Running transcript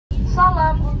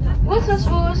Whoosh, whoosh,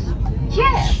 whoosh.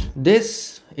 Yeah!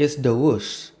 This is the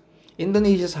Whoosh,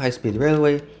 Indonesia's high-speed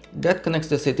railway that connects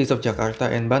the cities of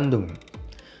Jakarta and Bandung.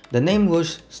 The name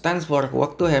Whoosh stands for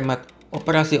Waktu Hemat,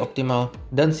 Operasi Optimal,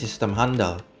 dan Sistem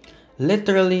Handal,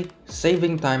 literally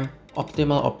saving time,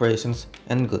 optimal operations,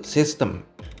 and good system.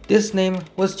 This name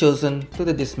was chosen to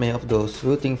the dismay of those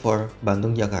rooting for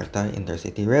Bandung-Jakarta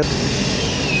Intercity Rail.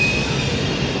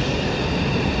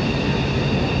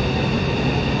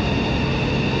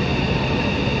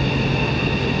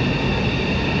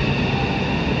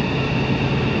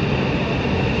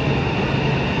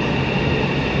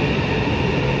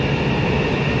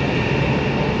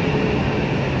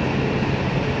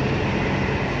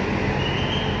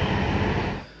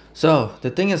 So, the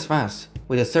thing is fast,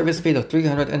 with a service speed of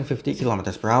 350 km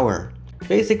per hour,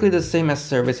 basically the same as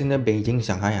service in the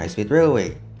Beijing-Shanghai high-speed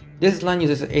railway. This line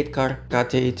uses 8-car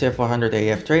KTIC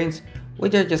 400AF trains,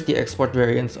 which are just the export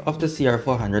variants of the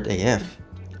CR400AF.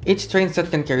 Each train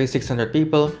set can carry 600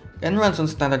 people and runs on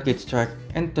standard gauge track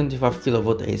and 25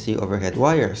 kV AC overhead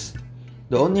wires.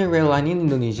 The only rail line in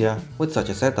Indonesia with such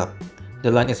a setup. The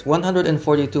line is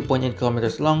 142.8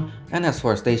 km long and has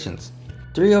 4 stations.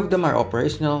 3 of them are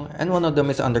operational and 1 of them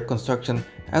is under construction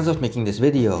as of making this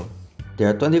video. There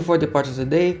are 24 departures a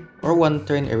day or 1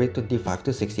 train every 25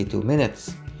 to 62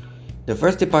 minutes. The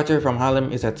first departure from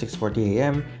Halim is at 6:40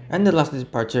 AM and the last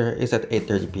departure is at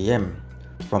 8:30 PM.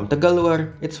 From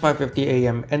Tegaluar, it's 5:50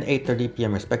 AM and 8:30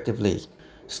 PM respectively.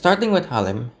 Starting with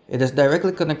Halim, it is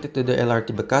directly connected to the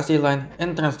LRT Bekasi line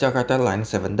and Transjakarta line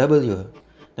 7W.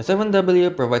 The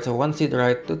 7W provides a 1-seat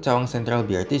ride to Cawang Central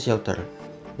BRT shelter,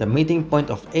 the meeting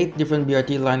point of 8 different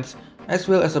BRT lines, as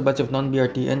well as a bunch of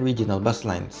non-BRT and regional bus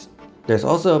lines. There's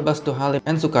also a bus to Halim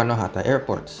and Soekarno-Hatta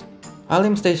airports.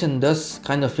 Halim station does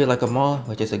kind of feel like a mall,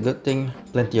 which is a good thing.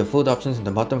 Plenty of food options in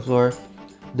the bottom floor.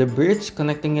 The bridge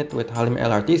connecting it with Halim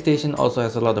LRT station also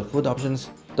has a lot of food options,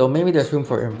 though maybe there's room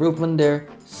for improvement there,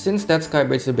 since that sky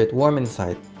bridge is a bit warm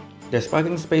inside. There's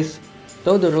parking space,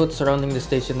 though the roads surrounding the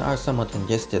station are somewhat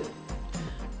congested.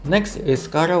 Next is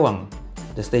Karawang,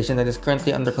 the station that is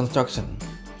currently under construction.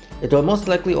 It will most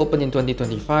likely open in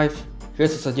 2025.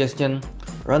 Here's a suggestion: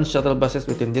 run shuttle buses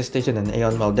between this station and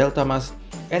Aeon Mall Delta Mas,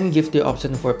 and give the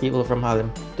option for people from Halim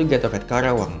to get off at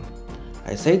Karawang.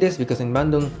 I say this because in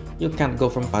Bandung, you can't go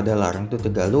from Padalarang to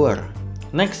Tegaluar.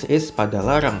 Next is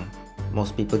Padalarang.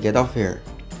 Most people get off here.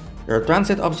 Your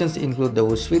transit options include the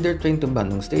Whoosh feeder train to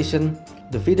Bandung station.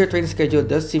 The feeder train schedule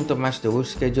does seem to match the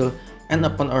Whoosh schedule, and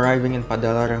upon arriving in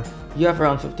Padalarang, you have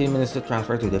around 15 minutes to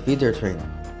transfer to the feeder train.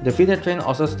 The feeder train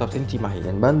also stops in Cimahi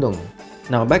and Bandung.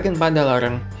 Now back in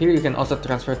Padalarang, here you can also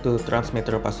transfer to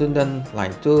Transmetro Pasundan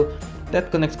Line 2 that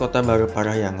connects Kota Baru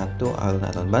Parahyangan to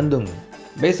alun-alun Bandung.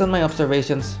 Based on my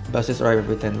observations, buses arrive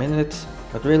every 10 minutes,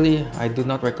 but really, I do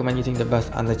not recommend using the bus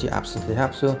unless you absolutely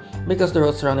have to, because the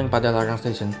roads surrounding Padalarang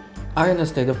station are in a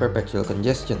state of perpetual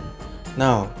congestion.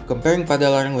 Now, comparing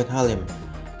Padalarang with Halim,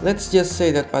 let's just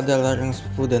say that Padalarang's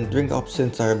food and drink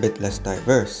options are a bit less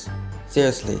diverse.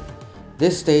 Seriously,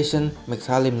 this station makes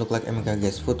Halim look like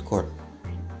MKG's food court.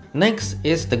 Next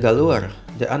is Tegaluar,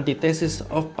 the antithesis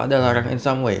of Padalarang in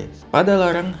some ways.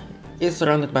 Padalarang is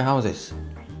surrounded by houses.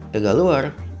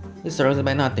 Tegaluar is surrounded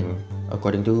by nothing,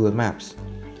 according to Google Maps.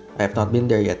 I have not been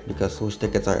there yet because Whoosh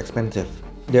tickets are expensive.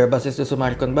 There are buses to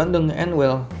Sumarikon Bandung and,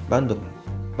 well, Bandung,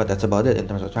 but that's about it in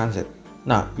terms of transit.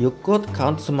 Now, you could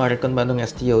count Sumarikon Bandung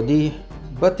as TOD,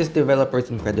 but this developer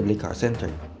is incredibly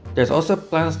car-centric. There's also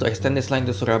plans to extend this line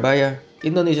to Surabaya,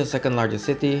 Indonesia's second largest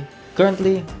city.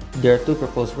 Currently, there are 2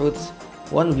 proposed routes,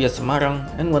 one via Semarang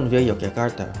and one via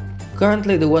Yogyakarta.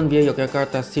 Currently, the one via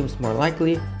Yogyakarta seems more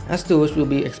likely, as the Whoosh will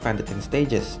be expanded in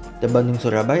stages. The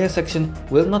Bandung-Surabaya section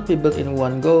will not be built in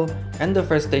one go, and the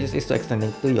first stage is to extend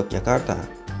it to Yogyakarta.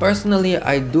 Personally,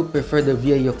 I do prefer the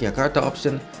via Yogyakarta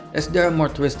option, as there are more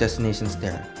tourist destinations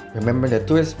there. Remember that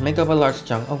tourists make up a large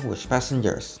chunk of Whoosh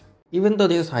passengers. Even though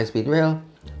this is high-speed rail,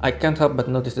 I can't help but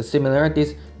notice the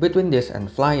similarities between this and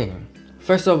flying.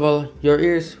 First of all, your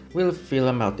ears will feel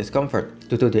a mild discomfort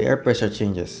due to the air pressure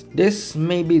changes. This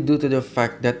may be due to the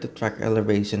fact that the track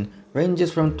elevation ranges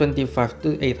from 25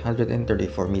 to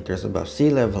 834 meters above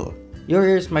sea level. Your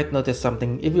ears might notice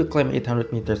something if you climb 800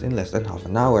 meters in less than half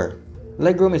an hour.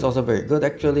 Legroom is also very good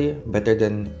actually, better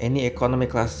than any economy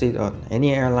class seat on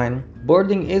any airline.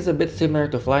 Boarding is a bit similar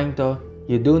to flying though.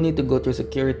 You do need to go through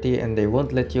security and they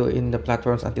won't let you in the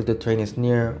platforms until the train is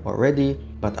near or ready,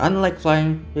 but unlike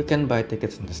flying, you can buy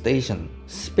tickets in the station.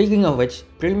 Speaking of which,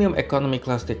 premium economy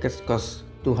class tickets cost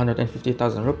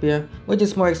 250,000 rupiah, which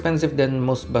is more expensive than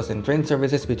most bus and train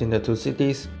services between the two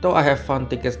cities, though I have found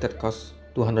tickets that cost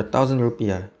 200,000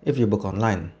 rupiah if you book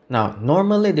online. Now,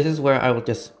 normally this is where I will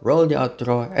just roll the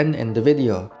outro and end the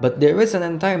video, but there is an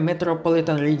entire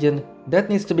metropolitan region that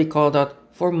needs to be called out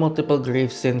for multiple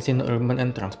grave sins in urban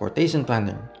and transportation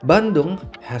planning. Bandung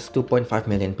has 2.5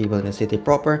 million people in the city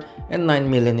proper and 9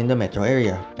 million in the metro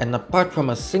area. And apart from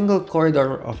a single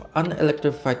corridor of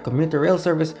unelectrified commuter rail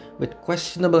service with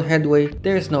questionable headway,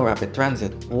 there is no rapid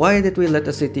transit. Why did we let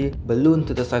the city balloon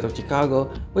to the size of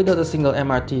Chicago without a single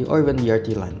MRT or even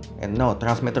BRT line? And no,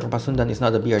 Transmetro Pasundan is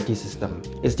not a BRT system.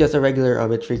 It's just a regular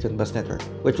albeit frequent bus network,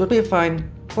 which would be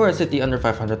fine for a city under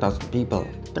 500,000 people.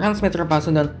 Transmetro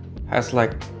Pasundan has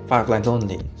like 5 lines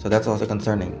only, so that's also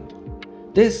concerning.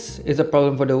 This is a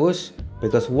problem for the Whoosh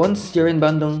because once you're in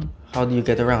Bandung, how do you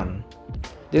get around?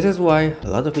 This is why a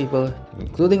lot of people,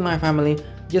 including my family,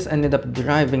 just ended up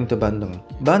driving to Bandung.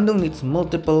 Bandung needs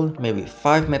multiple, maybe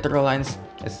 5 metro lines,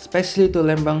 especially to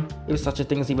Lembang if such a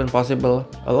thing is even possible.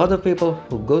 A lot of people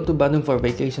who go to Bandung for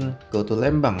vacation go to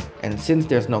Lembang, and since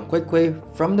there's no quick way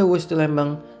from the Whoosh to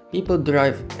Lembang, people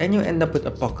drive and you end up with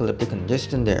apocalyptic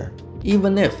congestion there.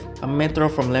 Even if a metro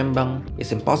from Lembang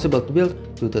is impossible to build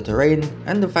due to terrain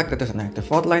and the fact that there's an active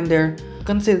fault line there,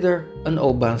 consider an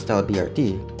O-Bahn style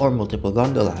BRT or multiple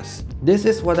gondolas. This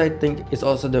is what I think is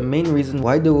also the main reason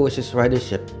why the Whoosh's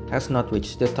ridership has not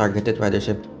reached the targeted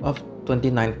ridership of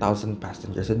 29,000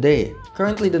 passengers a day.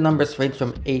 Currently, the numbers range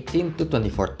from 18 to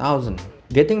 24,000.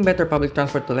 Getting better public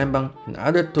transport to Lembang and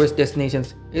other tourist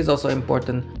destinations is also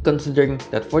important, considering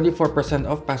that 44%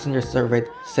 of passengers surveyed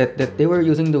said that they were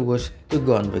using the Whoosh to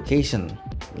go on vacation.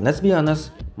 And let's be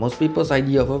honest, most people's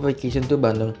idea of a vacation to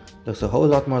Bandung looks a whole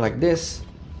lot more like this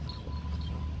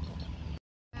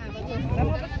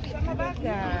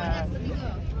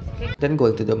than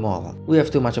going to the mall. We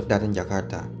have too much of that in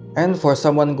Jakarta. And for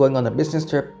someone going on a business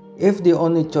trip, if the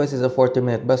only choice is a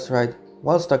 40-minute bus ride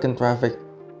while stuck in traffic,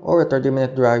 or a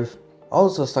 30-minute drive,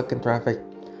 also stuck in traffic,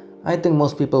 I think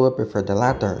most people will prefer the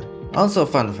latter. Also,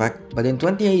 fun fact, but in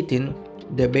 2018,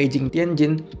 the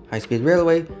Beijing-Tianjin high-speed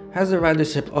railway has a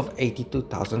ridership of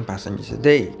 82,000 passengers a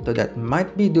day. So that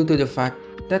might be due to the fact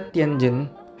that Tianjin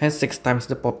has 6 times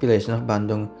the population of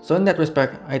Bandung. So in that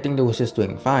respect, I think the Whoosh is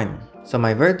doing fine. So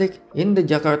my verdict, in the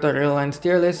Jakarta Airlines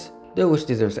tier list, the Whoosh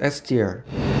deserves S tier.